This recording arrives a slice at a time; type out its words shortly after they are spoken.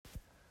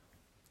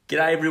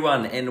G'day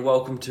everyone and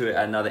welcome to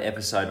another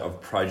episode of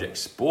Project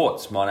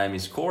Sports. My name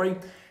is Corey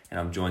and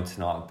I'm joined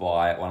tonight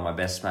by one of my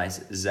best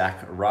mates,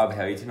 Zach Rubb.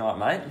 How are you tonight,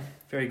 mate?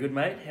 Very good,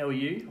 mate. How are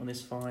you on this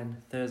fine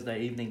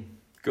Thursday evening?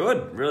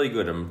 Good, really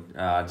good. I'm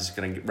just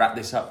going to wrap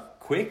this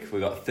up quick.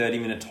 We've got a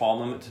 30-minute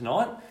time limit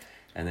tonight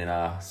and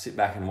then sit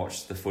back and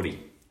watch the footy.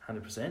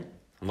 100%.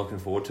 I'm looking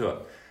forward to it.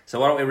 So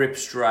why don't we rip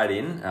straight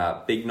in?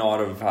 Big night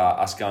of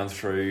us going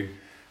through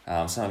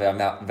some of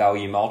our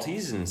value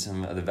multis and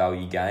some of the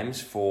value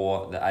games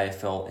for the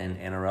AFL and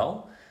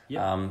NRL.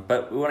 Yep.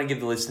 But we want to give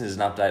the listeners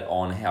an update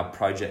on how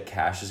Project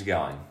Cash is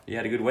going. You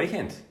had a good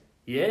weekend.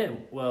 Yeah,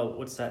 well,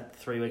 what's that,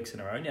 3 weeks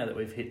in a row now that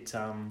we've hit...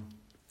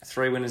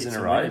 3 winners in a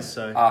some row. winners,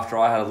 so- After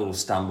I had a little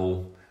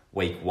stumble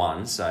week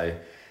one. So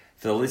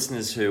for the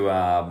listeners who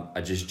are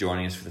just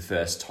joining us for the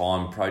first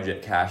time,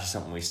 Project Cash is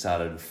something we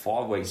started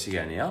 5 weeks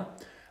ago now,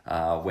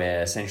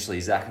 where essentially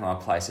Zach and I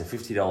place a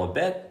 $50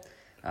 bet.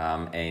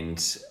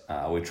 And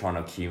we're trying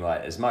to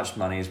accumulate as much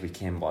money as we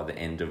can by the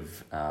end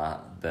of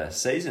the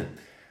season.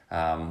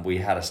 We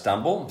had a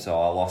stumble, so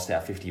I lost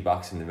our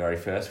 $50 in the very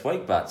first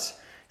week, but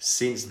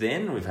since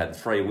then we've had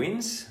 3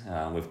 wins.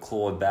 We've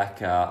clawed back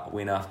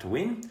win after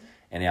win,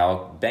 and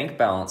our bank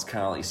balance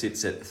currently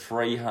sits at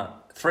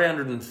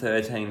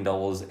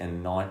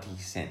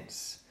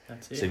 $313.90.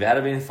 That's it. So if you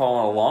had been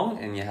following along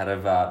and you had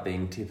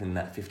been tipping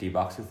that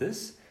 $50 with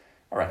us,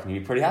 I reckon you'd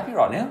be pretty happy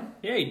right now.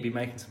 Yeah, you'd be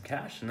making some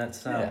cash, and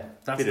that's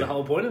Bit the of-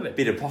 whole point of it.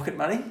 Bit of pocket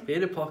money.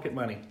 Bit of pocket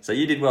money. So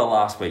you did well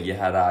last week. You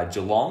had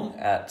Geelong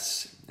at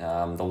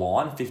the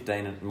line,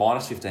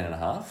 minus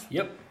 15.5.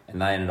 Yep,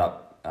 And they ended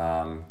up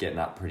getting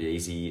up pretty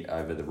easy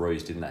over the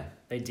Roos, didn't they?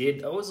 they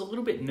did. I was a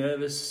little bit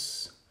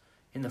nervous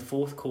in the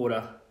fourth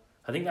quarter.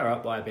 I think they were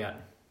up by about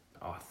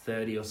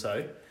 30 or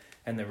so,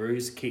 and the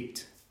Roos they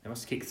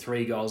must have kicked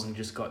 3 goals and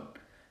it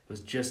was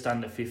just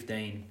under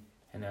 15,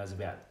 and there was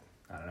about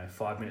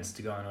 5 minutes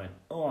to go, and I went,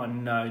 oh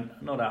no,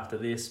 not after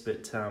this.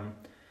 But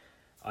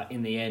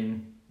in the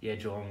end,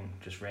 Geelong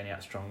just ran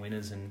out strong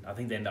winners, and I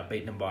think they ended up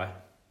beating them by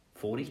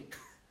 40.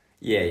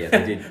 Yeah,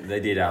 they did. They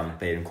did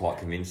beat them quite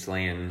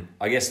convincingly, and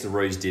I guess the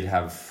Roos did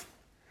have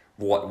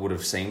what would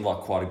have seemed like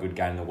quite a good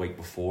game the week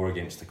before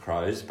against the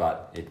Crows,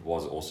 but it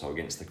was also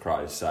against the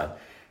Crows. So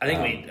I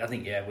think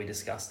we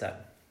discussed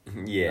that.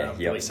 The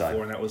week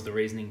before, and that was the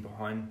reasoning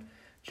behind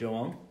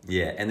Geelong.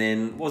 Yeah, and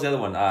then what was the other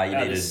one?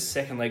 The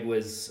second leg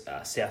was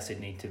South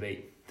Sydney to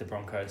beat the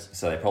Broncos.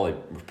 So they probably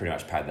pretty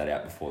much paid that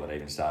out before that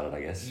even started,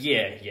 I guess.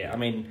 Yeah. I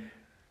mean,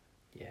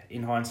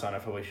 in hindsight, I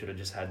probably should have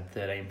just had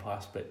 13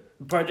 plus.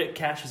 But Project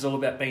Cash is all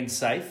about being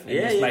safe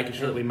and making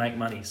sure that we make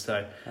money.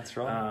 So that's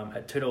right.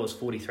 At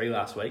 $2.43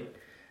 last week,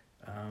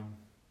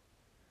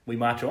 we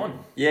march on.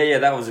 Yeah,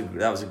 that was a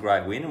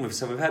great win, and we've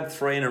had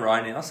 3 in a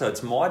row now. So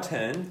it's my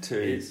turn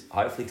to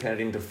hopefully turn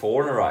it into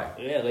 4 in a row.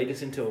 Yeah, lead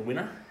us into a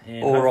winner,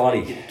 and Alrighty.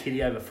 hopefully get the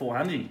kitty over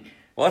 400.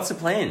 Well, that's the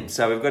plan.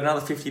 So we've got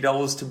another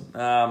 $50 to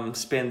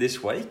spend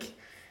this week,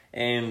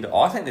 and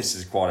I think this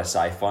is quite a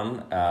safe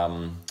one. I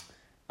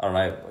don't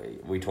know,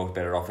 we talked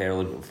about it off air a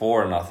little bit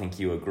before, and I think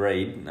you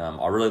agreed.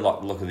 I really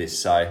like the look of this.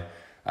 So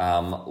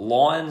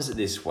Lions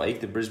this week,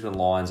 the Brisbane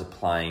Lions are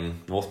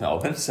playing North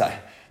Melbourne. So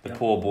the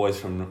poor boys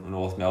from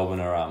North Melbourne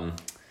are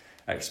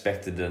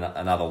expected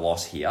another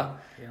loss here.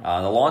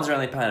 The Lions are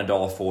only paying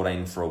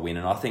 $1.14 for a win,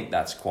 and I think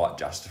that's quite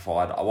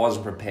justified. I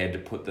wasn't prepared to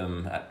put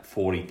them at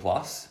 40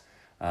 plus.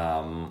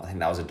 I think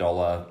that was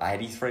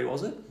 $1.83,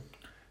 was it?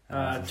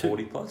 For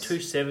 40 plus?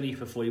 $2.70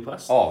 for 40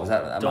 plus. Oh, was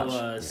that much?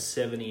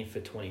 $1.70 for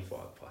 25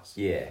 plus.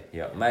 Yeah.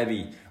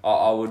 Maybe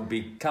I would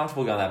be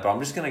comfortable going that, but I'm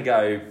just going to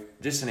go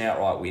just an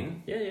outright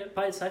win. Yeah.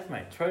 Play it safe,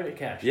 mate. Throw it at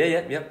cash.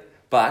 Yeah.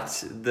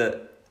 But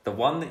the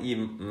one that you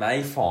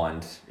may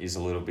find is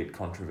a little bit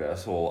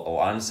controversial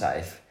or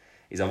unsafe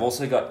is I've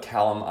also got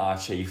Callum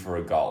Archie for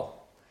a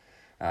goal.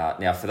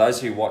 Now, for those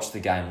who watched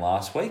the game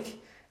last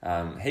week,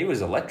 he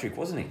was electric,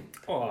 wasn't he?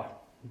 Oh,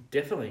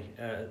 definitely.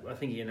 I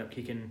think he ended up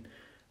kicking...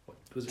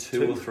 Was it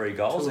 2 or 3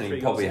 goals, and he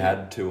probably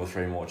had 2 or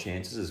 3 more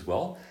chances as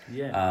well.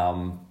 Yeah.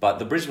 But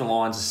the Brisbane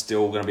Lions are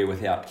still going to be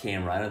without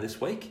Cam Rayner this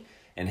week,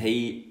 and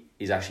he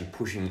is actually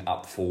pushing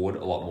up forward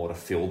a lot more to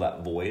fill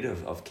that void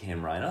of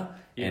Cam Rayner,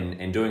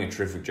 and doing a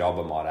terrific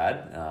job, I might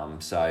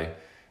add. So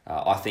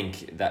I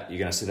think that you're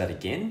going to see that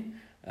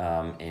again,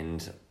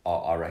 and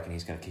I reckon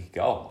he's going to kick a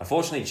goal.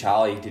 Unfortunately,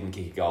 Charlie didn't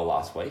kick a goal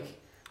last week.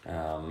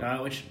 No,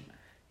 which,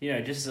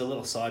 just as a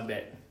little side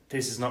bet,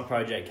 this is not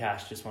Project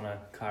Cash, just want to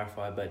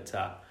clarify, but...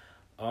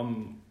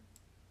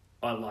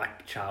 I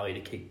like Charlie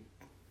to kick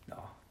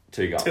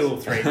 2 goals. 2 or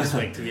 3 this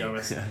week, to be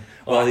honest.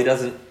 Well, he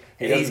doesn't.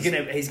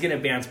 He's gonna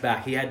bounce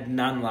back. He had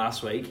none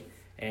last week,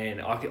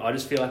 and I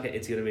just feel like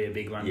it's gonna be a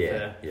big one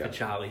for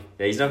Charlie.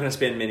 Yeah, he's not going to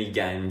spend many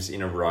games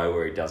in a row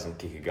where he doesn't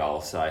kick a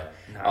goal. So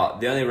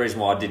the only reason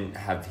why I didn't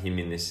have him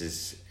in this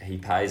is he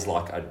pays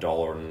like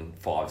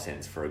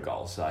 $1.05 for a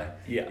goal. So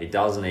it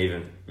doesn't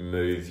even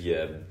move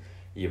your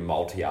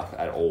multi up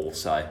at all.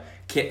 So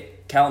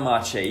Callum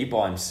Archie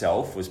by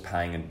himself was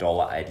paying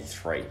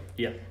 $1.83.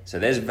 Yeah. So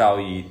there's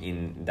value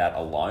in that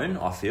alone,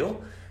 I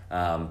feel.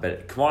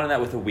 But combining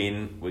that with a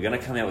win, we're going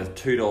to come out with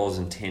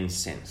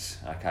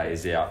 $2.10. Okay,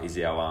 is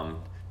our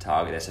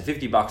target there. So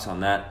 $50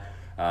 on that.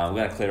 We're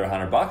going to clear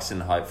 $100,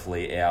 and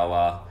hopefully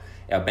our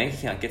bank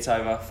account gets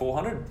over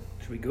 400.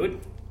 Should be good.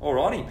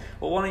 Alrighty.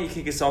 Well, why don't you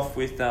kick us off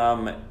with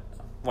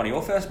one of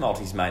your first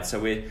multis, mate? So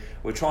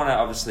we're trying to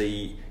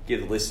obviously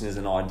give the listeners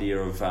an idea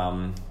of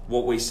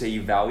what we see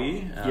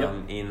value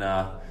in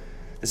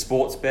the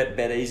sports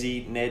bet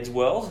easy Ned's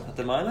world at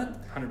the moment.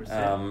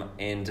 100%.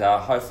 And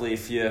hopefully,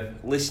 if you're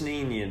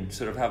listening, you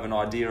sort of have an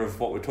idea of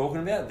what we're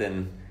talking about,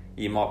 then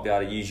you might be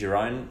able to use your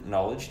own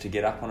knowledge to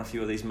get up on a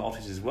few of these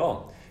multis as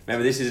well.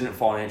 Remember, this isn't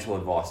financial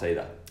advice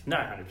either. No,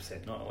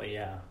 100%. Not we.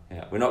 Yeah,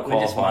 we're not We're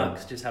just qualified.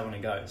 mugs, just having a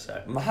go.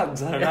 So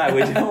Mugs, I don't know.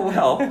 We're doing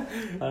well. I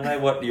don't know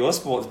what your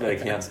sports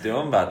bet account's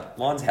doing, but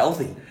mine's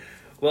healthy.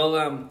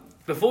 Well,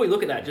 before we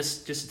look at that,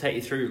 just to take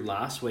you through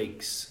last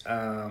week's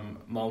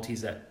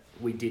multis that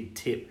we did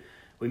tip,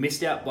 we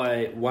missed out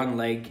by one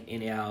leg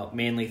in our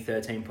Manly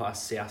 13+,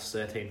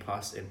 Souths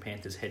 13+, and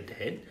Panthers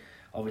head-to-head.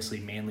 Obviously,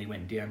 Manly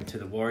went down to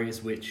the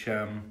Warriors, which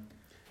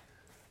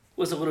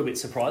was a little bit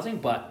surprising,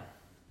 but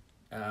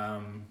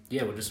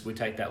we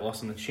take that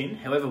loss on the chin.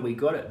 However, we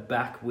got it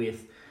back we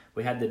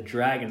had the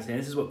Dragons. Now,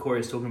 this is what Corey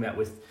was talking about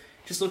with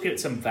just looking at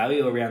some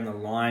value around the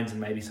lines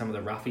and maybe some of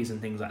the roughies and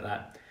things like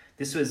that.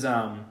 This was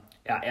our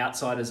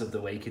outsiders of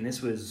the week, and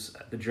this was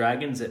the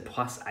Dragons at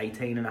plus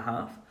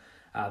 18.5.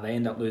 They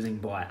end up losing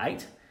by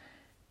 8.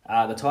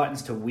 The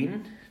Titans to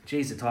win.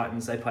 Geez, the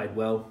Titans, they played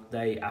well.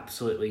 They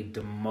absolutely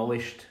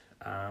demolished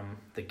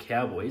the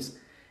Cowboys.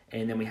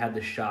 And then we had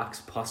the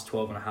Sharks plus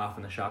 12.5,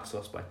 and the Sharks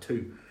lost by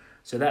 2.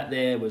 So that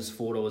there was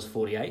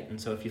 $4.48.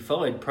 And so if you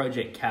followed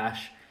Project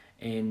Cash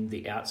and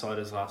the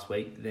outsiders last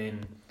week,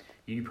 then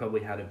you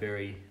probably had a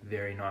very,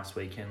 very nice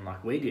weekend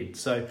like we did.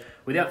 So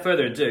without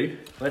further ado,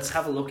 let's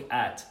have a look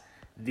at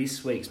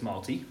this week's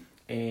multi.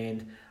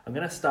 And I'm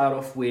going to start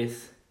off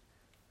with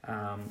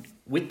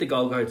the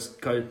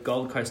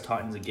Gold Coast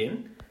Titans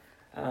again.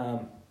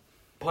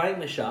 Playing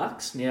the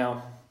Sharks.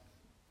 Now,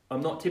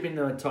 I'm not tipping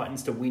the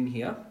Titans to win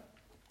here.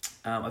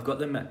 I've got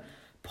them at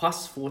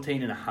plus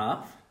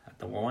 14.5 at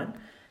the line.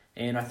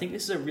 And I think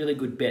this is a really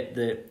good bet.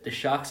 The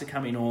Sharks are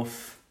coming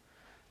off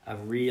a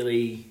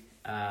really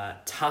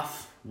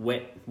tough,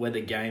 wet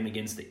weather game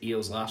against the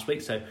Eels last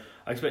week. So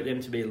I expect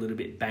them to be a little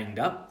bit banged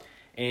up.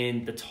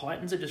 And the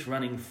Titans are just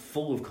running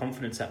full of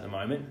confidence at the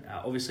moment.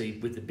 Obviously,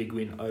 with the big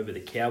win over the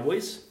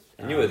Cowboys.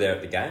 And you were there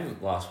at the game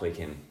last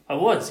weekend. I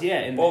was, yeah.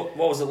 And what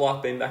was it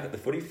like being back at the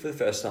footy for the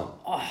first time?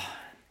 Oh,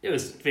 it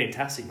was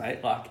fantastic,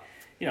 mate. Like,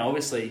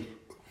 obviously,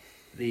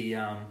 the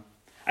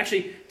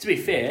actually, to be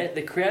fair,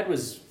 the crowd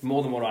was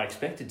more than what I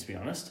expected, to be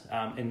honest.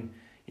 And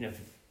if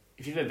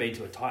you've ever been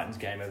to a Titans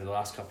game over the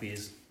last couple of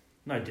years,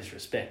 no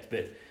disrespect,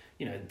 but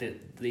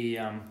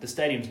the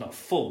stadium's not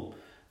full,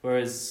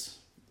 whereas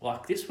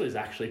like this was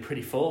actually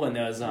pretty full, and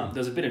there was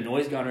a bit of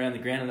noise going around the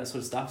ground and that sort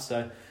of stuff.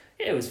 So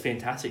yeah, it was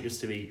fantastic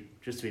just to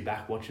be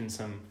back watching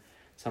some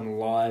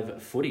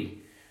live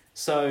footy.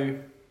 So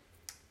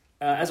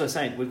as I was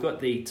saying, we've got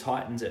the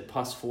Titans at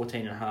plus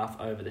 14.5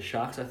 over the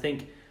Sharks. I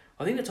think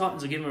the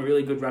Titans will give them a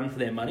really good run for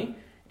their money,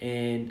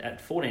 and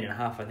at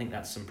 14.5, I think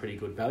that's some pretty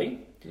good value.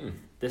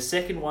 The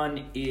second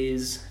one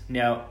is,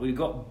 now we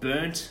got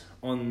burnt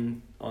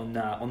on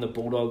the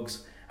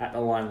Bulldogs at the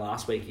line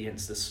last week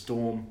against the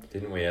Storm.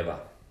 Didn't we ever?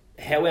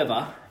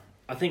 However,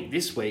 I think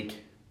this week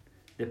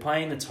they're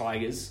playing the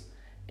Tigers,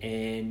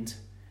 and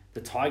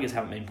the Tigers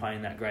haven't been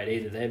playing that great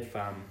either.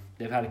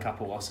 They've had a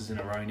couple of losses in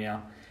a row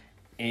now,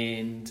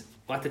 and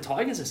like the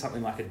Tigers are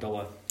something like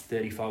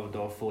 $1.35,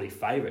 $1.40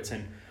 favourites,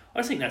 and I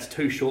just think that's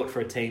too short for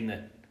a team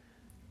that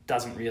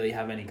doesn't really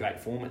have any great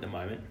form at the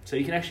moment. So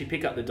you can actually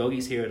pick up the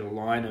doggies here at a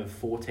line of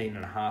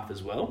 14.5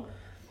 as well,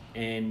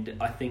 and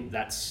I think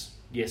that's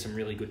some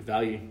really good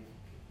value.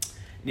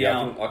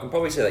 Now, I can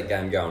probably see that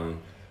game going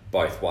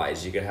both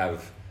ways. You could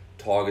have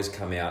Tigers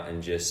come out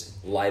and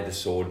just lay the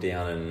sword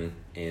down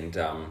and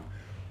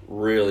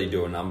really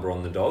do a number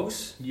on the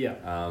Dogs. Yeah.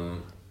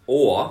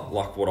 Or,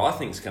 like what I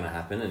think is going to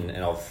happen,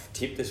 and I've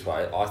tipped this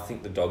way, I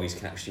think the Doggies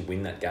can actually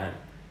win that game.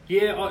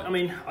 Yeah,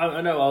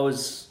 I know I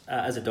was,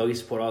 as a Doggy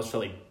supporter, I was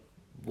feeling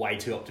way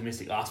too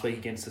optimistic last week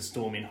against the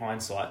Storm in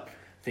hindsight,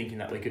 thinking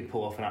that we could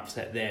pull off an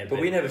upset there. But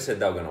we never said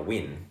they were going to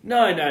win.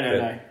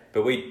 No.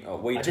 But we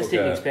I just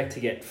didn't expect to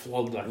get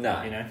flogged like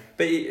that,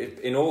 But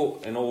in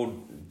all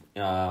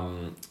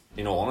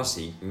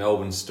honesty,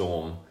 Melbourne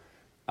Storm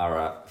are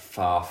a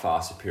far,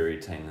 far superior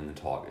team than the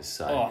Tigers.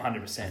 So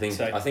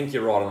 100%. I think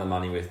you're right on the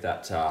money with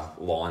that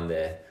line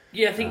there.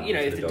 Yeah, I think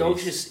if the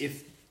Dogs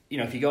if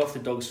you go off the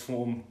Dogs'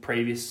 form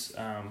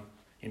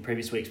in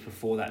previous weeks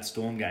before that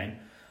Storm game,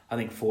 I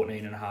think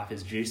 14.5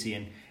 is juicy,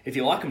 and if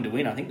you like them to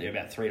win, I think they're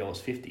about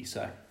 $3.50.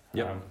 So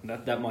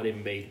that might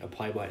even be a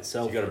play by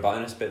itself. So you got a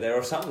bonus bet there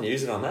or something?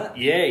 Use it on that.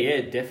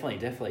 Yeah,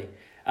 definitely.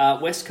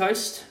 West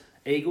Coast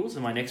Eagles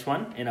are my next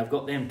one, and I've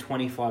got them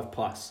 25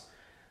 plus.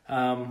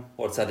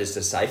 What's that? Just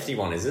a safety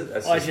one, is it?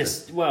 I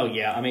just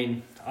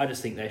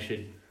think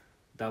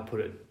they'll put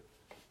it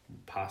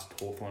past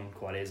Hawthorn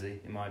quite easily,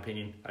 in my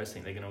opinion. I just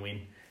think they're going to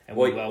win. And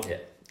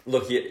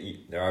look,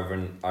 they're over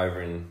in the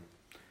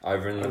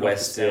Over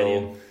West the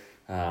stadium.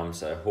 still.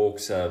 So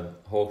Hawks are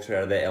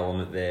out of their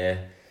element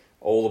there.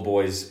 All the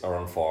boys are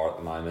on fire at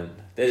the moment.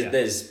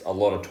 There's a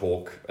lot of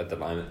talk at the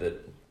moment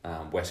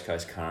that West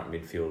Coast current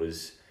midfield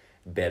is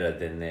better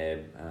than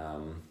their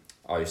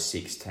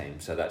 06 team.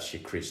 So that's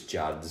your Chris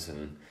Judds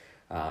and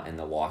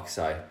the like.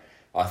 So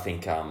I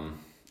think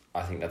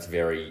that's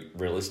very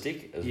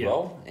realistic as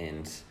well.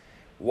 And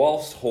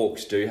whilst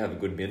Hawks do have a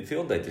good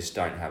midfield, they just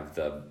don't have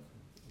the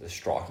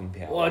striking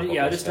power. Well,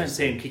 I just don't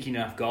see them kicking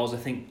enough goals. I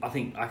think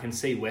I can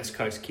see West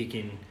Coast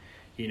kicking,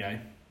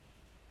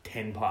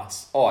 10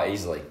 plus. Oh,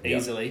 easily.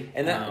 Easily. Yep.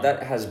 And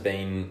that has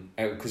been...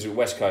 Because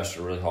West Coast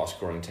are a really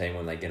high-scoring team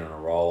when they get on a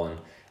roll.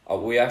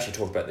 And we actually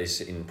talked about this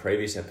in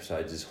previous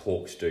episodes, is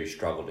Hawks do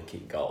struggle to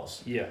kick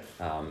goals. Yeah.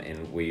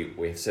 And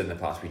we've said in the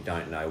past we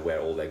don't know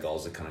where all their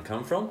goals are going to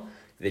come from.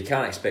 They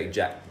can't expect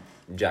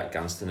Jack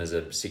Gunston as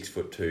a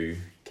 6'2"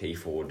 key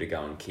forward to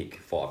go and kick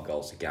 5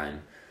 goals a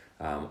game.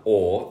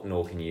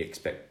 Nor can you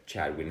expect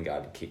Chad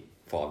Wingard to kick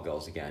 5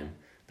 goals a game.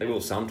 They will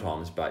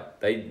sometimes,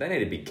 but they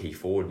need a big key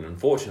forward, and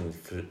unfortunately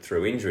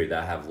through injury they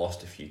have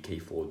lost a few key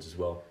forwards as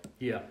well.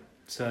 Yeah,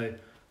 so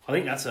I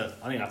think that's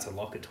a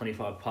lock at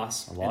 25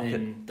 plus. I like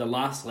it. The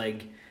last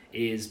leg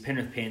is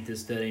Penrith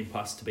Panthers 13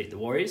 plus to beat the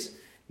Warriors.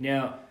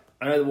 Now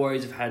I know the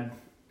Warriors have had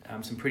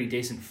some pretty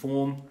decent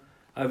form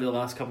over the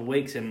last couple of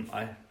weeks, and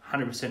I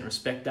 100%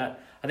 respect that.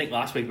 I think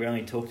last week we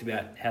only talked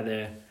about how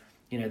they're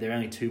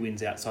only 2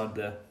 wins outside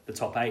the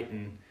top 8,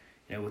 and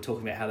we're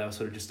talking about how they were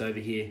sort of just over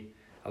here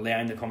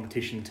allowing the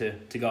competition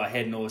to go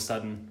ahead, and all of a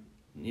sudden,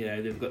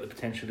 they've got the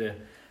potential to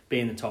be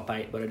in the top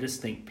 8. But I just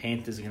think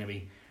Panthers are going to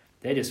be,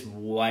 they're just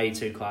way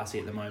too classy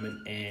at the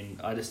moment, and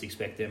I just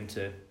expect them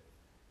to,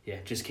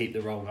 just keep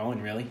the roll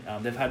going, really.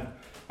 They've had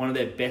one of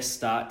their best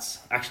starts,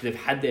 actually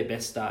they've had their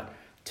best start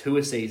to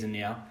a season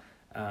now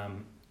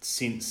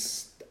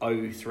since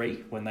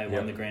 2003 when they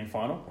won the grand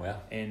final.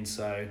 Wow. And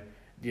so,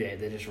 they're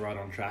just right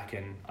on track,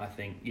 and I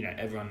think,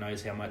 everyone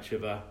knows how much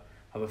of a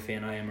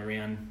fan I am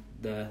around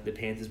the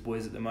Panthers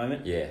boys at the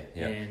moment. Yeah.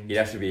 And you'd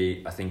have to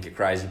be, I think, a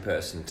crazy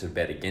person to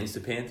bet against the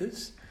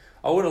Panthers.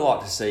 I would have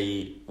liked to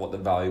see what the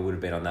value would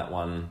have been on that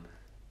one,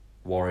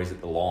 Warriors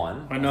at the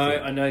line. I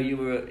know you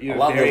were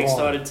very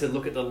excited to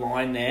look at the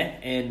line there,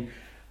 and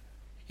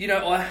But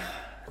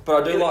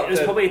I do like. It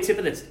was probably a tip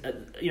of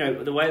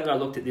the the way that I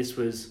looked at this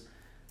was,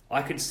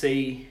 I can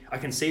see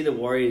the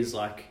Warriors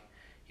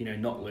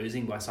not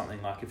losing by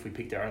something, like if we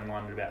picked our own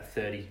line at about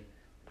 30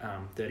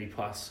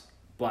 plus,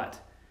 but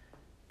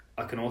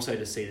I can also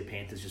just see the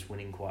Panthers just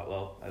winning quite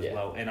well as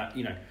well. And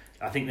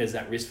I think there's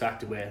that risk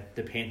factor where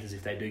the Panthers,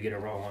 if they do get a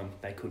roll on,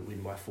 they could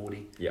win by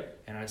 40.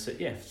 Yep. And I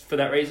said, for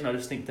that reason, I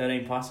just think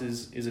 13 plus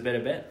is a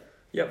better bet.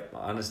 Yep,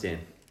 I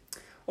understand.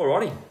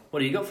 Alrighty. What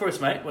do you got for us,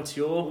 mate? What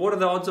are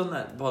the odds on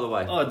that, by the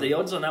way? Oh, the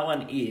odds on that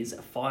one is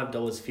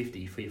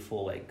 $5.50 for your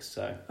 4 legs.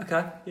 So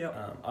okay,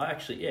 yep. I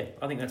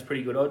think that's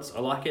pretty good odds.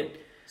 I like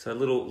it. So a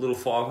little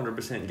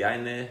 500%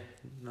 gain there.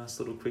 Nice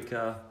little quick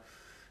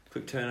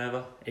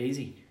turnover.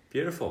 Easy.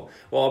 Beautiful.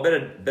 Well, I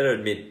better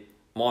admit,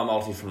 my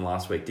multi from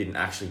last week didn't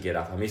actually get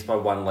up. I missed by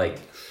 1 leg.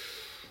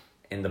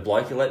 And the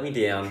bloke who let me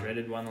down...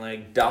 Shredded 1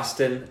 leg.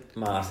 Dustin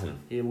Martin.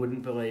 You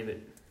wouldn't believe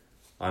it.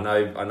 I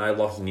know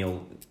Lockie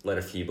Neal let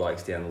a few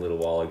blokes down a little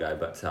while ago,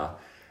 but...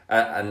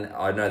 and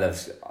I know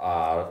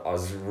I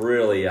was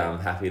really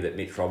happy that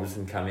Mitch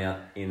Robertson came out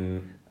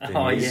in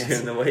the news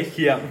during the week.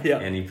 Yeah.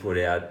 And he put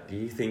out, "Do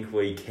you think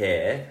we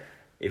care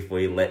if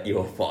we let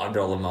your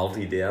 $5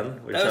 multi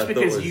down?" Which that was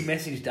because you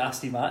messaged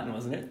Dusty Martin,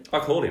 wasn't it? I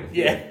called him.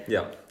 Yeah.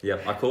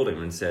 Yep. I called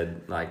him and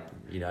said,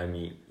 you owe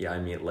me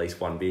at least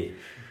 1 beer.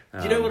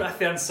 Do you know what I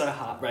found so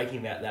heartbreaking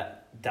about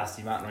that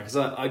Dusty Martin? Because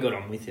I got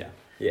on with you.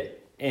 Yeah.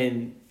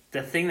 And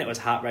the thing that was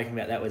heartbreaking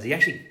about that was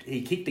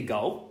he kicked the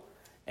goal.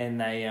 And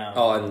they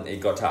and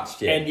it got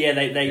touched, yeah.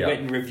 And they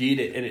went and reviewed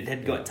it, and it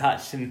had got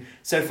touched. And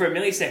so for a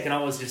millisecond,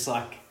 I was just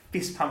like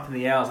fist pumping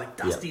the air. I was like,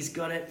 Dusty's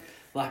got it.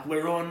 Like,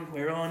 we're on.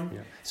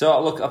 Yeah.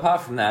 So look,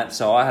 apart from that,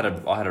 so I had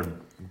a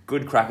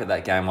good crack at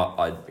that game.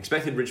 I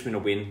expected Richmond to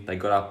win. They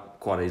got up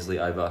quite easily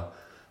over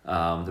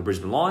the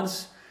Brisbane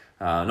Lions.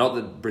 Not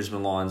that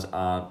Brisbane Lions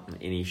aren't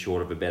any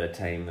short of a better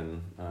team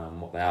than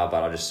what they are,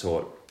 but I just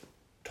thought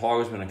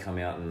Tigers were going to come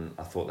out, and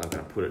I thought they were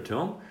going to put it to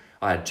them.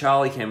 I had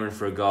Charlie Cameron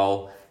for a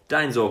goal.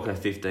 Dane Zorko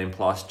 15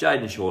 plus,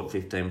 Jaden Short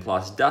 15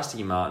 plus,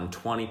 Dusty Martin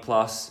 20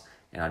 plus,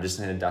 and I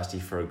just needed Dusty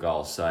for a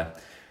goal. So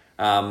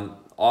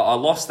I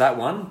lost that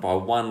one by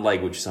 1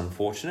 leg, which is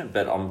unfortunate,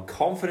 but I'm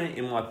confident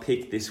in my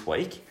pick this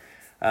week.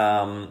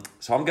 So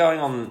I'm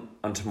going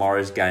on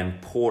tomorrow's game,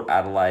 Port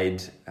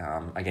Adelaide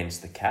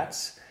against the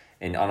Cats.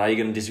 And I know you're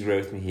going to disagree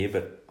with me here,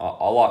 but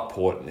I like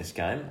Port in this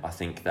game. I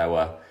think they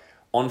were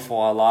on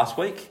fire last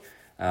week.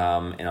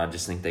 And I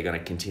just think they're going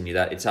to continue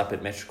that. It's up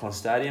at Metricon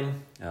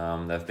Stadium.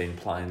 They've been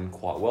playing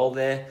quite well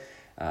there.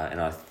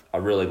 And I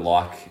really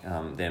like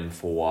them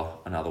for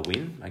another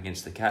win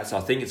against the Cats. So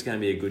I think it's going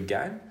to be a good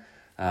game.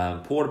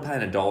 Port are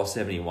paying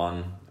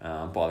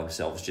 $1.71 by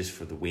themselves just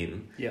for the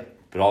win. Yeah.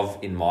 But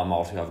in my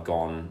multi, I've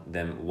gone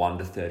them 1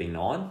 to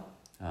 39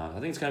 I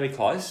think it's going to be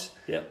close.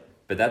 Yep.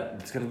 But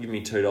that's going to give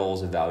me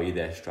 $2 of value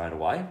there straight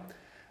away.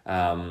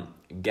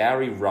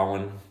 Gary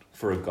Rowan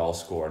for a goal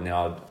scorer.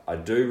 Now, I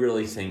do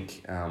really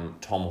think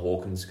Tom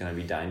Hawkins is going to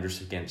be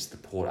dangerous against the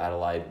Port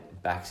Adelaide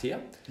backs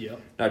here.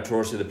 Yep.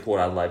 Notoriously, the Port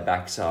Adelaide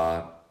backs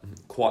are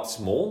quite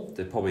small.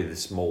 They're probably the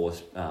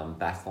smallest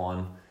back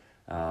line,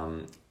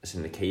 as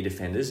in the key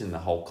defenders in the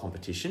whole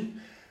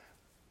competition,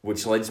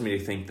 which leads me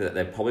to think that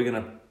they're probably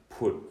going to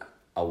put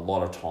a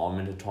lot of time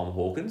into Tom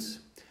Hawkins.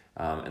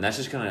 And that's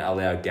just going to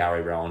allow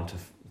Gary Rowan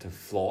to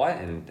fly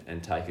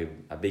and take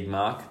a big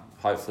mark,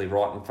 hopefully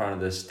right in front of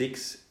the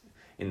sticks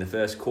in the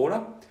first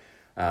quarter,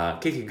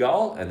 kick a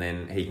goal, and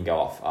then he can go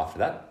off after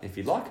that, if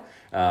you'd like,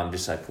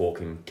 just so Port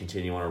can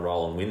continue on a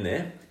roll and win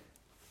there.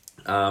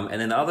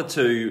 And then the other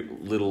two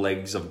little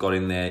legs I've got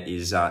in there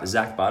is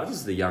Zach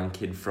Butters, the young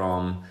kid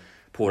from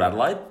Port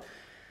Adelaide.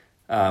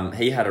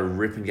 He had a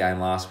ripping game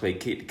last week,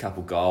 kicked a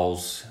couple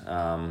goals,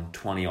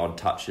 20-odd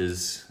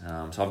touches.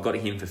 So I've got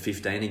him for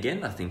 15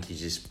 again. I think he's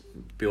just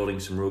building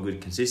some real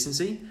good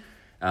consistency.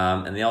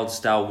 And the old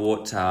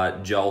stalwart,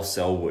 Joel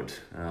Selwood,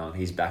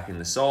 he's back in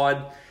the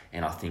side.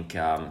 And I think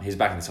he was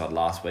back in the side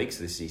last week,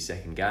 so this is his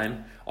second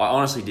game. I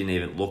honestly didn't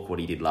even look what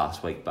he did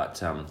last week.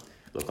 But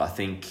look, I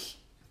think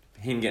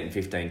him getting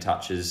 15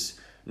 touches,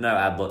 no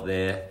Ablett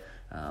there.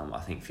 I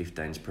think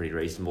 15 is pretty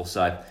reasonable.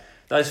 So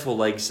those four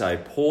legs, so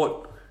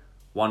Port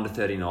 1 to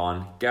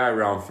 39, Gary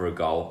Rowan for a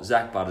goal,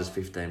 Zach Butters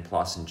 15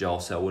 plus, and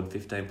Joel Selwood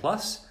 15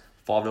 plus,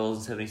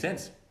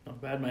 $5.70.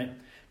 Not bad, mate.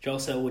 Joel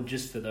Selwood,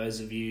 just for those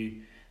of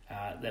you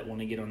that want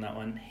to get on that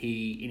one,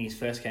 he in his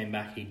first game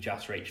back, he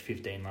just reached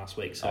 15 last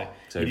week, so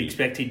you'd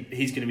expect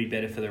he's going to be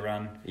better for the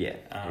run. Yeah,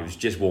 he was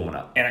just warming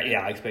up. And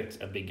I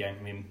expect a big game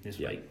from him this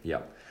week.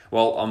 Yeah.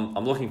 Well,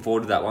 I'm looking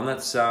forward to that one.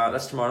 That's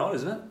tomorrow night,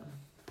 isn't it?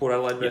 Port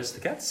Adelaide versus the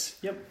Cats.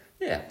 Yep.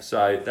 Yeah,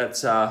 so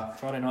that's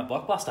Friday night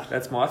blockbuster.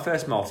 That's my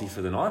first multi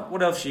for the night.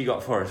 What else you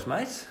got for us,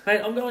 mate?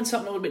 Mate, I'm going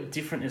something a little bit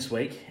different this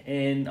week,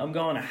 and I'm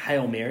going a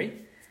Hail Mary.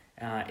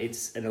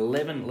 It's an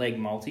 11-leg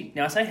multi.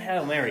 Now, I say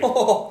Hail Mary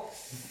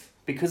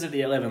because of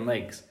the 11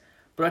 legs.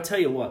 But I tell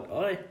you what,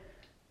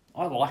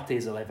 I like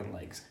these 11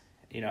 legs.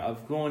 You know,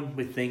 I've gone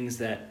with things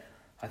that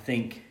I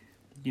think,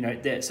 you know,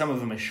 that some of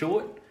them are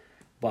short,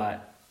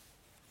 but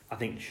I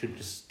think they should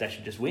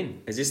just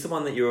win. Is this the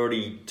one that you're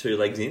already 2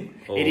 legs in?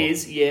 Or? It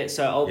is, yeah.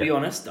 So I'll be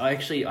honest. I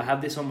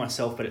have this on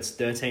myself, but it's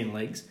 13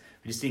 legs.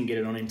 I just didn't get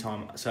it on in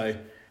time. So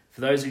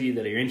for those of you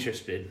that are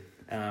interested,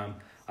 I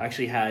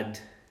actually had,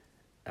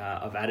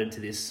 I've added to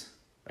this,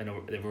 and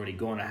they've already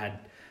gone. I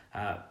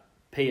had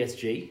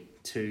PSG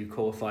to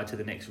qualify to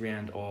the next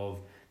round of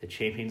the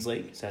Champions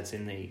League. So it's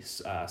in the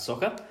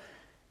soccer.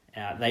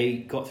 They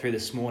got through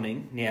this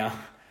morning. Now,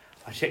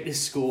 I checked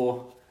this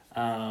score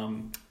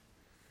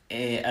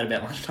at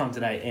about lunchtime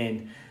today,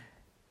 and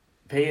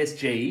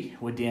PSG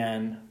were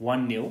down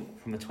 1-0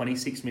 from the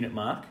 26-minute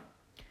mark,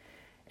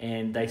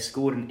 and they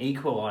scored an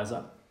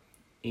equaliser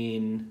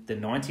in the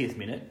 90th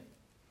minute,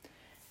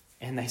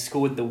 and they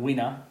scored the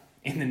winner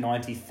in the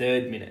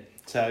 93rd minute.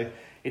 So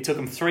it took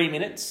them 3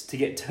 minutes to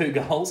get 2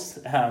 goals,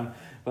 but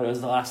it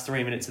was the last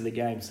 3 minutes of the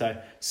game. So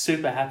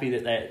super happy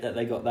that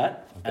they got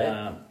that.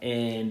 Okay.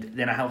 And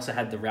then I also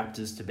had the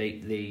Raptors to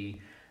beat the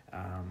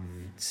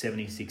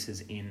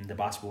 76ers in the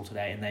basketball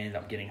today, and they ended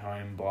up getting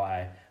home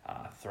by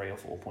 3 or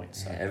 4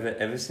 points. So. Yeah,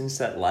 ever since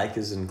that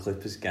Lakers and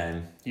Clippers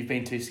game, You've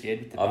been too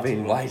scared. I've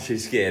been way too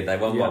scared. They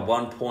won by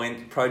 1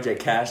 point.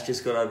 Project Cash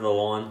just got over the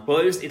line. Well,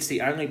 it's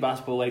the only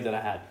basketball leg that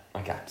I had.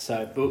 Okay.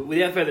 So, but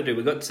without further ado,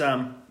 we've got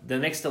the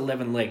next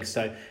 11 legs.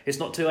 So it's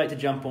not too late to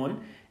jump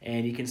on,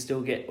 and you can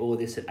still get all of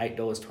this at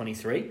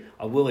 $8.23.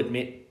 I will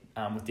admit,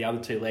 with the other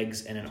 2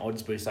 legs and an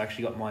odds boost, I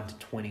actually got mine to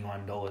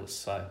 $21.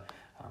 So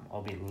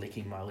I'll be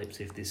licking my lips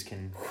if this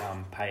can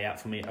pay out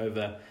for me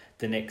over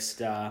the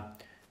next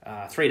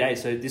 3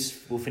 days. So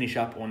this will finish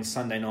up on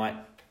Sunday night,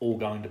 all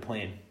going to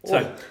plan.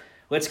 So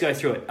let's go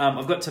through it.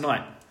 I've got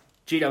tonight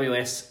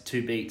GWS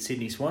to beat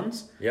Sydney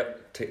Swans.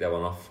 Yep, tick that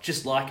one off.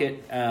 Just like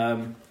it.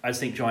 I just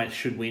think Giants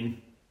should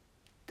win.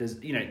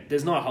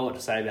 There's not a whole lot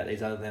to say about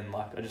these other than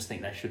I just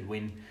think they should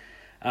win.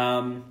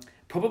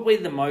 Probably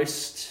the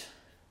most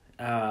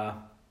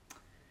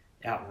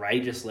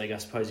outrageous leg, I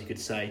suppose you could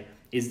say,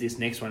 is this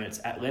next one. It's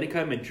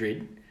Atletico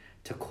Madrid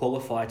to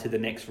qualify to the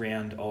next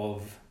round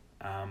of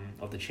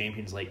the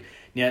Champions League.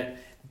 Now,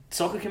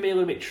 soccer can be a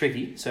little bit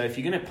tricky, so if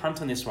you're going to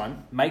punt on this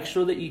one, make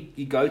sure that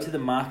you go to the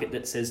market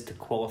that says to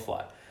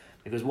qualify.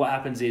 Because what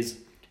happens is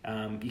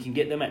you can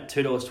get them at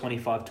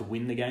 $2.25 to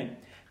win the game.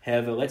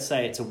 However, let's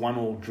say it's a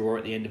 1-1 draw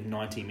at the end of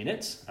 90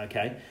 minutes,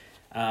 okay?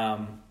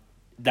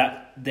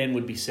 That then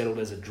would be settled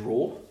as a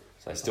draw.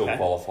 So they still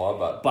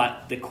qualify,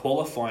 But the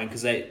qualifying,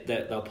 because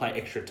they'll play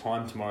extra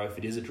time tomorrow if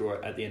it is a draw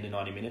at the end of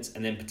 90 minutes,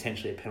 and then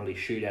potentially a penalty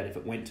shootout if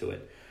it went to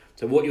it.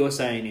 So what you're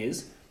saying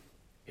is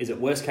it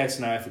worst case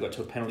scenario if it got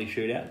to a penalty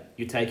shootout,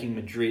 you're taking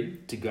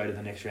Madrid to go to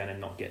the next round and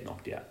not get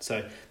knocked out.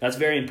 So that's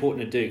very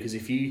important to do, because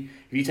if you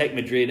take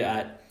Madrid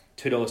at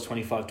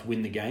 $2.25 to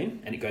win the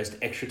game and it goes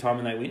to extra time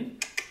and they win,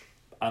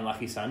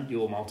 unlucky son,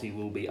 your multi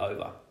will be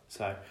over.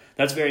 So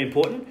that's very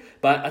important.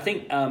 But I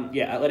think,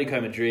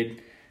 Atletico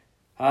Madrid,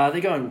 they're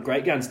going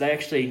great guns.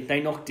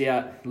 They knocked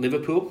out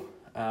Liverpool,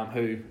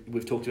 who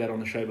we've talked about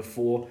on the show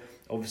before,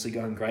 obviously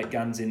going great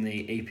guns in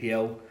the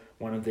EPL,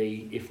 one of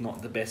the, if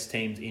not the best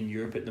teams in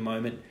Europe at the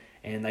moment,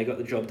 and they got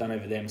the job done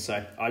over them.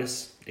 So I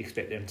just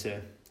expect them to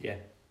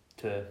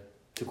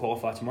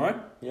qualify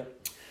tomorrow.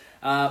 Yep.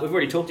 We've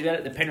already talked about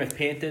it, the Penrith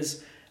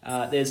Panthers.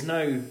 There's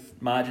no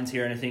margins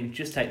here or anything.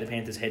 Just take the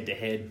Panthers head to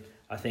head.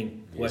 I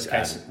think worst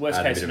case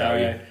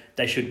scenario,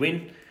 they should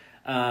win.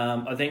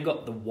 I've then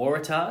got the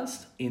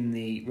Waratahs in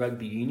the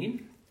rugby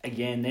union.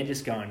 Again, they're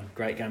just going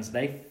great guns.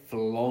 They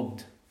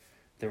flogged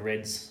the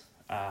Reds,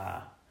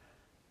 I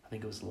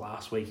think it was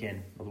last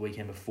weekend or the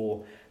weekend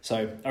before.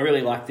 So I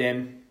really like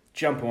them.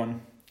 Jump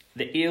on.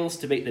 The Eels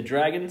to beat the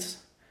Dragons.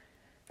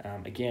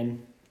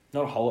 Again,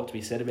 not a whole lot to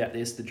be said about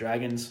this. The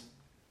Dragons,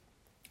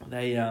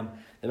 they've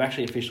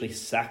actually officially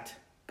sacked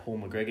Paul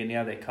McGregor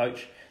now, their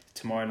coach.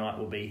 Tomorrow night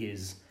will be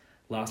his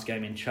last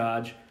game in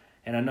charge.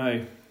 And I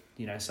know,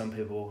 some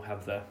people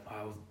have the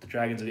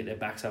Dragons will get their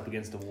backs up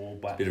against the wall.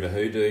 But bit of a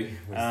hoodoo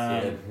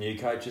with new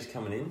coaches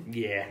coming in.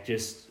 Yeah,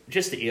 just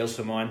the Eels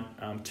for mine.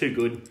 Too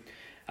good.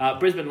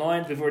 Brisbane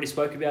Lions, we've already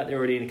spoke about. They're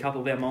already in a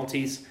couple of our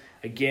multis.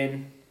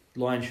 Again,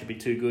 Lions should be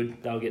too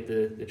good. They'll get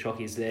the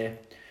chockies there.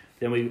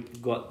 Then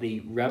we've got the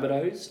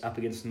Rabbitohs up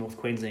against the North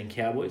Queensland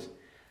Cowboys.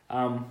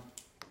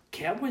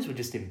 Cowboys were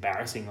just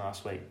embarrassing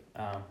last week.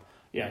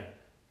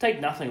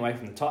 Take nothing away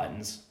from the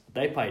Titans.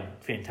 They played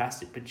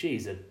fantastic, but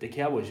geez, the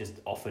Cowboys just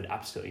offered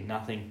absolutely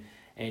nothing.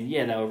 And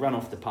yeah, they were run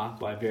off the park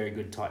by a very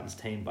good Titans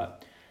team,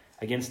 but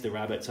against the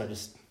Rabbits, I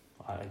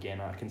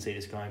can see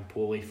this going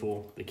poorly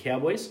for the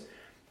Cowboys.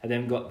 I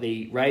then got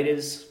the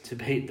Raiders to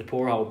beat the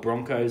poor old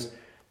Broncos.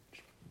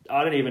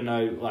 I don't even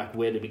know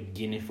where to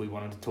begin if we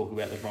wanted to talk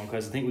about the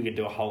Broncos. I think we could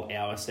do a whole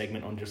hour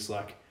segment on just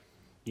the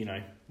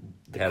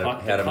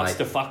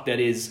clusterfuck that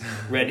is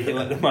Red Hill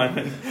at the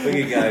moment.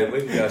 We could go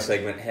a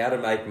segment, how to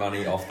make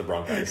money off the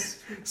Broncos.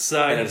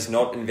 And it's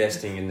not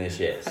investing in their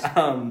shares.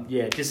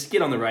 Just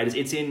get on the Raiders.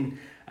 It's in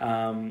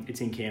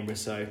Canberra,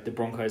 so the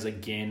Broncos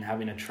again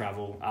having to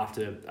travel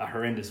after a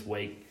horrendous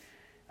week.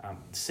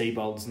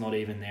 Seibold's not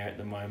even there at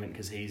the moment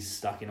because he's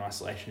stuck in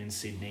isolation in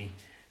Sydney.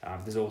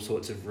 There's all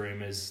sorts of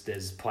rumours.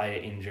 There's player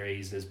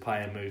injuries. There's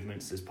player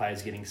movements. There's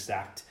players getting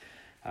sacked.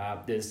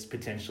 There's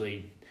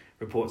potentially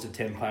reports of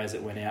 10 players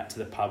that went out to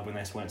the pub when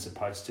they weren't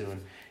supposed to,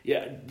 and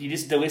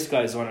the list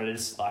goes on.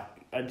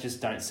 I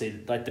just don't see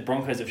the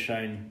Broncos have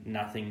shown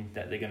nothing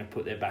that they're going to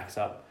put their backs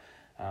up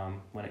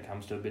when it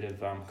comes to a bit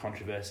of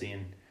controversy,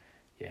 and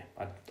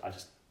I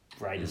just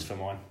Raiders for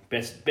mine.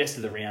 Best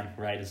of the round.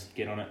 Raiders,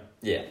 get on it.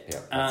 Yeah,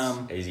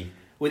 that's easy.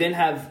 We then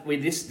have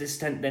this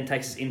then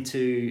takes us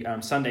into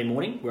Sunday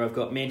morning, where I've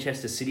got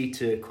Manchester City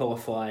to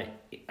qualify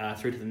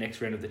through to the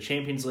next round of the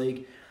Champions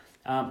League.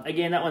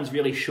 Again, that one's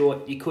really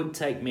short. You could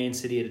take Man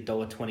City at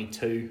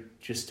 $1.22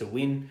 just to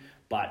win,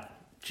 but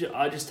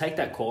I just take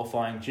that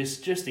qualifying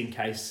just in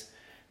case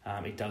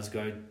it does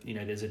go.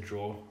 There's a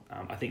draw.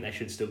 I think they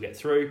should still get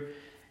through.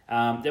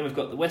 Then we've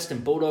got the Western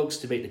Bulldogs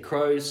to beat the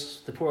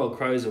Crows. The poor old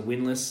Crows are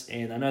winless,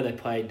 and I know they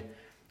played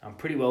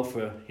pretty well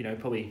for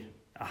probably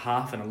a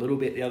half and a little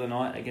bit the other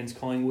night against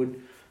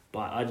Collingwood,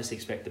 but I just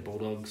expect the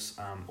Bulldogs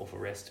off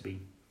the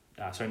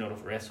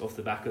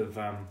back of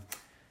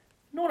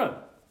not a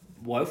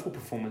woeful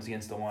performance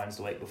against the Lions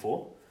the week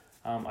before.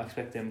 I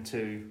expect them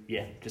to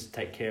just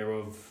take care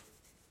of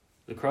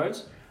the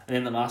Crows, and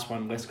then the last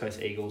one, West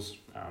Coast Eagles,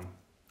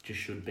 just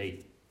should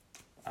beat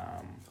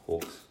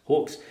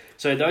Hawks.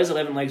 So those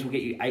 11 legs will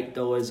get you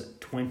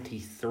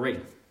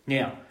 $8.23.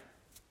 Now,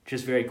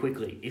 just very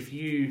quickly,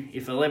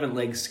 if 11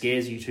 legs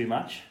scares you too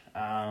much,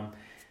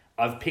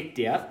 I've picked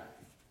out,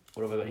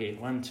 what have I got here?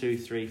 1, 2,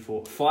 3,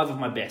 4, 5 of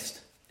my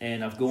best,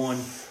 and I've gone.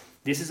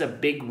 This is a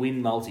big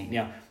win multi.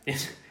 Now,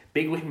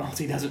 big win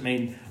multi doesn't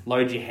mean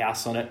load your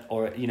house on it,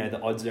 or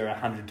the odds are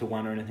 100 to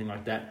 1 or anything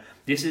like that.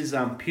 This is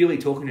purely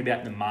talking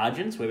about the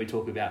margins, where we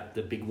talk about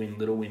the big win,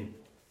 little win.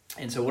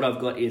 And so what I've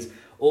got is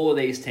all of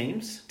these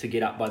teams to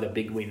get up by the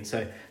big win.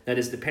 So that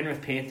is the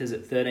Penrith Panthers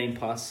at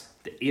 13+,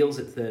 the Eels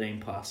at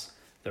 13+,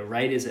 the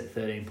Raiders at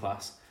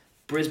 13+,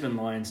 Brisbane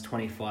Lions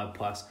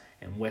 25+,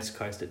 and West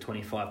Coast at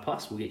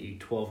 25+ will get you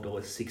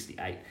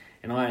 $12.68.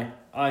 And I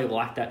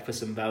like that for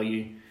some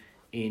value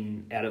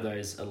out of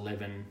those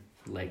 11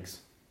 legs.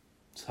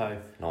 So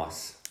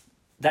nice.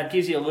 That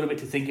gives you a little bit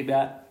to think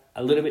about,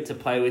 a little bit to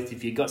play with.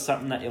 If you've got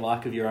something that you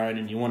like of your own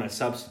and you want to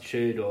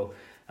substitute or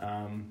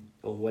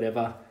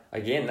whatever.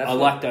 Again, I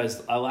like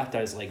those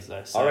legs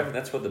though. So I reckon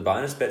that's what the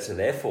bonus bets are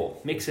there for.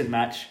 Mix and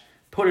match,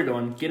 put it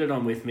on, get it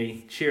on with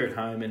me, cheer at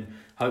home, and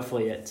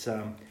hopefully at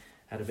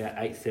about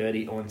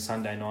 8:30 on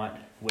Sunday night,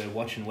 we're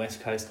watching West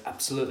Coast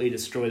absolutely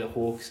destroy the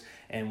Hawks,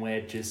 and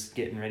we're just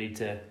getting ready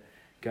to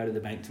go to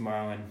the bank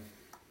tomorrow and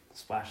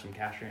splash some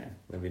cash around.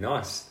 That'd be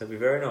nice. That'd be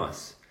very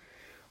nice.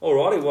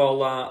 Alrighty,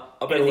 well, I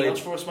better anything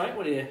else for us, mate?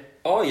 What do you?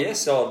 Oh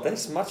yes,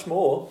 there's much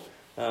more.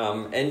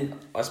 And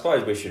I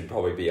suppose we should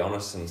probably be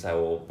honest and say,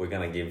 well, we're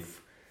going to give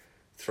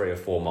 3 or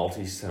 4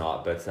 multis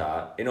tonight, but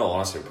in all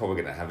honesty, we're probably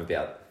going to have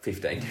about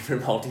 15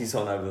 different multis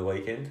on over the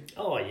weekend.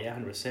 Oh, yeah,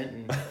 100%.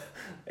 And,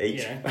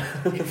 Each.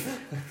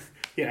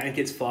 It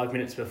gets 5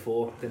 minutes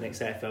before the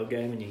next AFL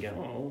game and you go,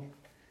 oh,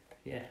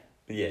 yeah.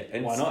 Yeah.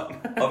 And why not?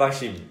 I've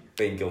actually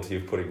been guilty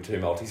of putting 2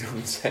 multis on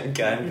the same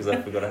game because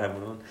I forgot to have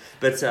one on.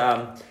 But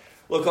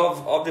look,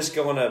 I've just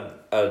gone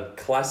a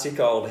classic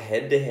old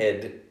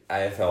head-to-head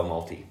AFL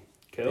multi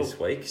this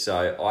week.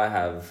 So I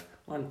have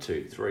 1,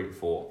 2, 3,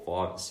 4,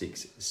 5,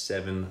 6,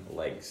 7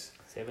 legs.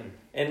 7.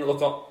 And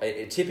look,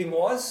 tipping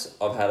wise,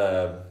 I've had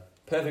a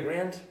perfect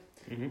round,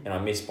 Mm-hmm. and I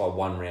missed by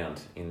 1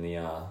 round in the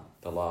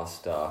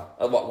last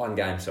 1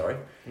 game. Sorry,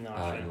 in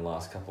the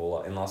last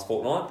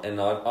fortnight, and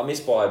I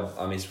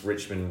missed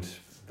Richmond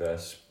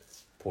versus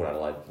Port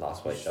Adelaide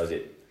last week. That was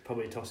it.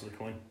 Probably a toss of the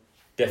coin.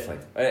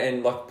 Definitely,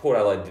 and like Port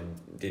Adelaide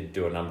did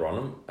do a number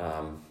on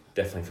them.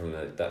 Definitely from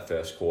that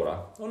first quarter.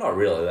 Well, not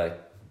really.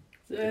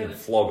 They didn't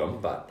flog them,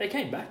 but they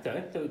came back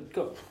though. They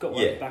got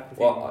one back.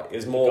 It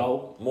was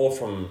more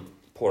from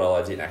Port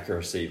Adelaide's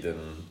inaccuracy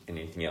than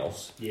anything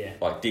else. Yeah.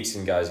 Like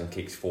Dixon goes and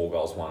kicks 4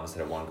 goals 1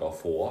 instead of 1 goal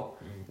 4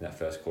 in that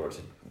first quarter. It's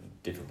a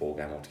different ball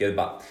game altogether.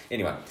 But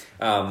anyway,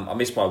 I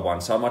missed by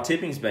 1, so my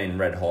tipping's been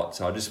red hot.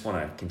 So I just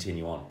want to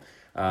continue on.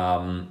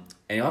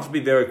 And you have to be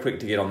very quick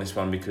to get on this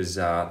one because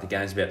the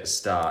game's about to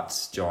start.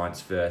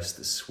 Giants versus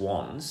the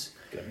Swans.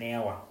 Got an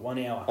hour, 1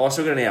 hour. Oh, I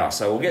still got an hour,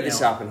 so we'll get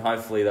this up, and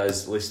hopefully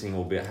those listening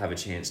will have a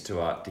chance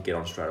to get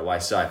on straight away.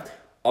 So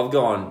I've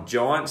gone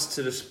Giants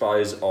to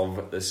dispose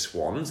of the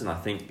Swans, and I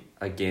think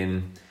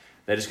again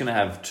they're just going to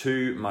have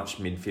too much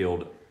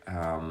midfield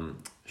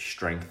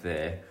strength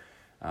there,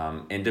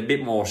 and a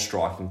bit more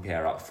striking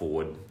power up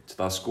forward. So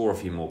they'll score a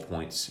few more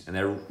points, and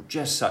they're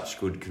just such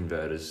good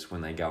converters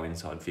when they go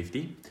inside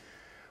 50.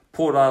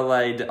 Port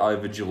Adelaide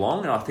over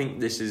Geelong, and I think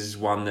this is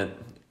one that,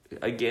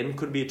 again,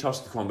 could be a toss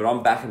of the coin, but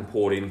I'm backing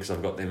Port in because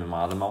I've got them in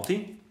my other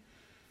multi.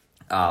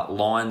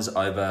 Lions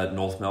over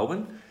North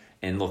Melbourne,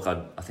 and look,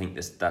 I think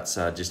that's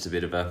just a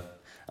bit of a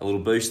little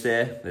boost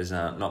there. There's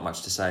not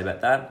much to say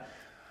about that.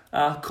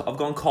 I've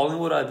gone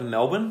Collingwood over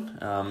Melbourne.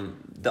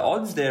 The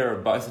odds there are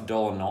both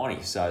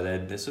 $1.90, so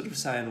they're sort of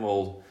saying,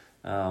 well,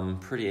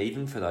 pretty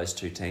even for those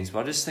two teams, but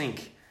I just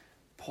think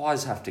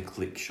Pies have to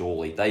click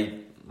surely.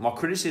 My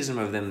criticism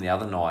of them the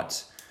other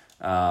night,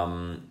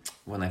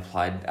 when they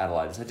played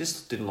Adelaide, they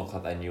just didn't look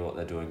like they knew what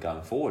they're doing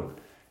going forward.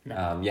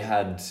 No. You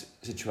had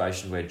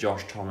situations where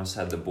Josh Thomas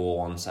had the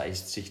ball on, say,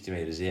 60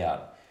 metres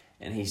out,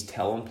 and he's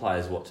telling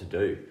players what to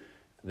do.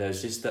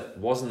 There's just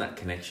wasn't that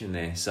connection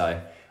there.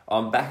 So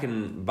I'm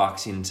backing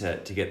Bucks in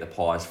to get the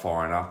Pies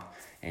firing up,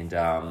 and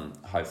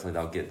hopefully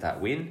they'll get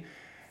that win.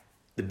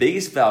 The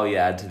biggest value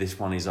add to this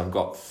one is I've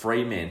got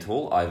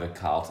Fremantle over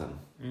Carlton.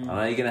 I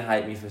know you're going to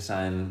hate me for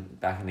saying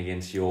backing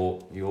against your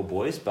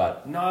boys,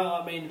 but... No,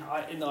 I mean,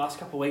 in the last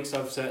couple of weeks,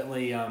 I've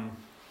certainly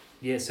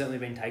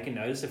been taking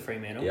notice of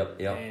Fremantle. Yep.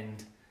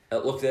 And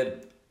look,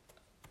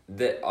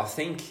 I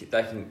think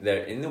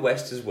they're in the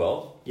West as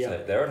well,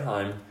 so they're at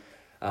home.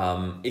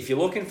 If you're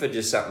looking for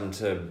just something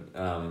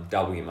to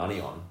double your money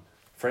on,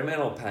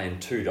 Fremantle are paying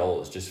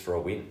 $2 just for a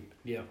win.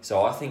 Yeah.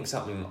 So I think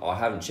I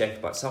haven't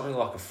checked, but something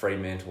like a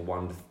Fremantle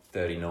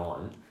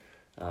 1-39...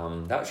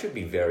 that should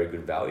be very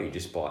good value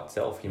just by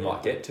itself. You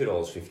might get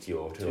 $2.50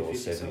 or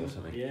 $2.70 or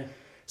something. Yeah.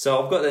 So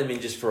I've got them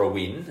in just for a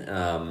win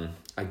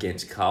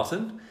against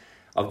Carlton.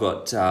 I've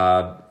got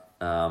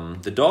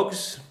the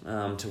Dogs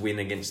to win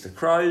against the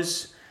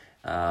Crows,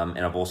 and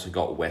I've also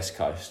got West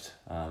Coast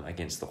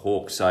against the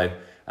Hawks. So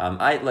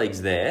 8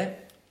 legs there,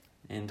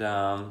 and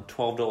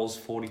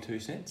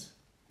 $12.42.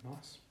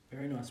 Nice,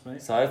 very nice,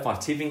 mate. So if my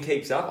tipping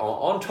keeps up, I'm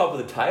on top of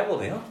the table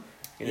now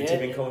in the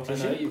tipping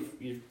competition. I know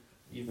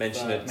you've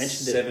mentioned it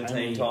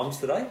 17 times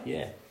today.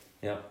 Yeah.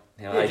 Yeah.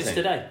 Now 18. Just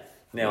today.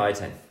 Now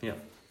 18. Yeah.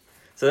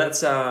 So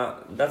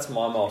that's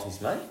my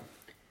multis, mate.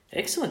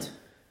 Excellent.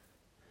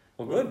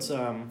 Well, good.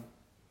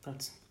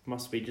 That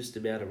must be just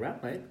about a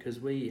wrap, mate. Because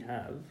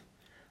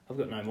I've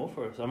got no more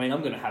for us. I mean,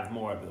 I'm going to have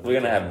more over the weekend. We're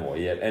going to have more,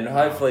 yeah. And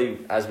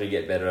hopefully, as we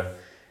get better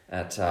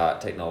at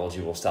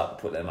technology, we'll start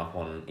to put them up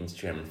on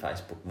Instagram and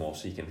Facebook more,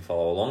 so you can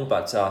follow along.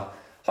 But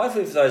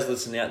hopefully, for those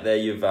listening out there,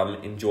 you've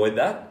enjoyed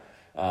that.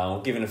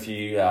 We've given a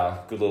few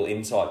good little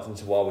insights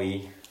into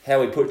how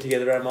we put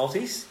together our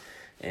multis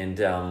and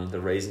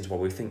the reasons why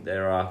we think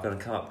they're going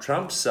to come up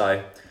trumps.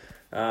 So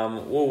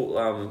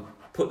we'll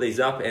put these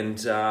up. And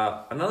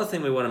another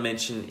thing we want to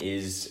mention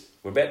is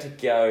we're about to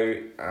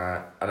go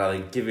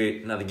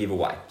another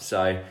giveaway.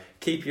 So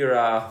keep your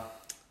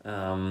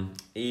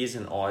ears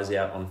and eyes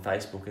out on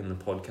Facebook and the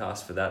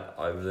podcast for that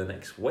over the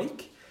next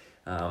week,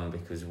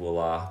 because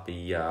we'll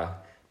be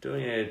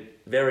doing a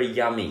very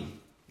yummy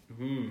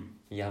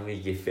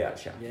gift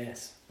voucher.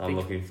 Yes. I'm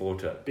looking forward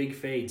to it. Big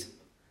feeds.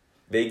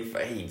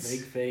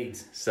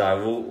 So I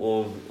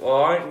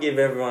won't give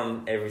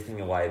everyone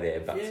everything away there,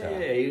 but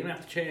you're gonna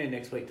have to tune in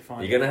next week to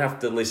find. You're gonna have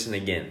to listen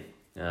again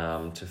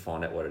to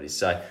find out what it is.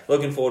 So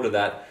looking forward to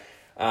that.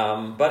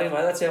 But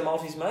anyway, that's our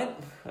multis, mate.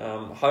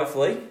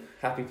 Hopefully,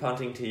 happy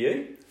punting to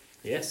you.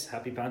 Yes,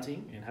 happy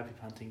punting, and happy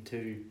punting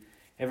to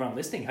everyone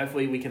listening.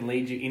 Hopefully we can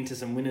lead you into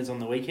some winners on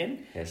the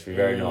weekend. Yeah, it's be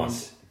very and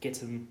nice.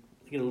 Get a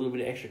little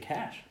bit of extra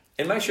cash.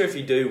 And make sure if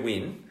you do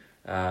win,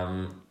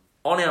 on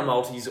our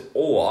multis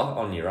or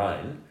on your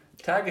own,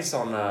 tag us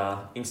on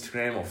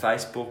Instagram or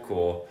Facebook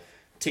or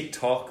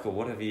TikTok or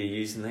whatever you're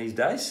using these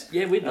days.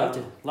 Yeah, we'd love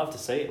to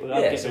see it. We'd love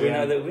to Yeah, get so we know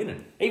around. they're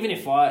winning. Even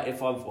if I've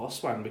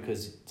lost one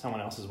because someone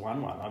else has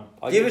won one,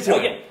 I Give it to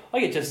them. I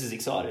get just as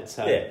excited.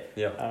 So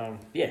Yeah.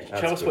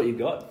 show us what you've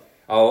got.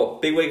 Oh,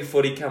 big week of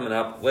footy coming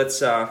up. Let's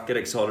get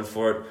excited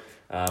for it.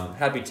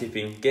 Happy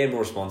tipping, gamble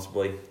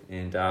responsibly,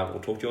 and we'll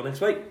talk to you all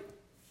next week.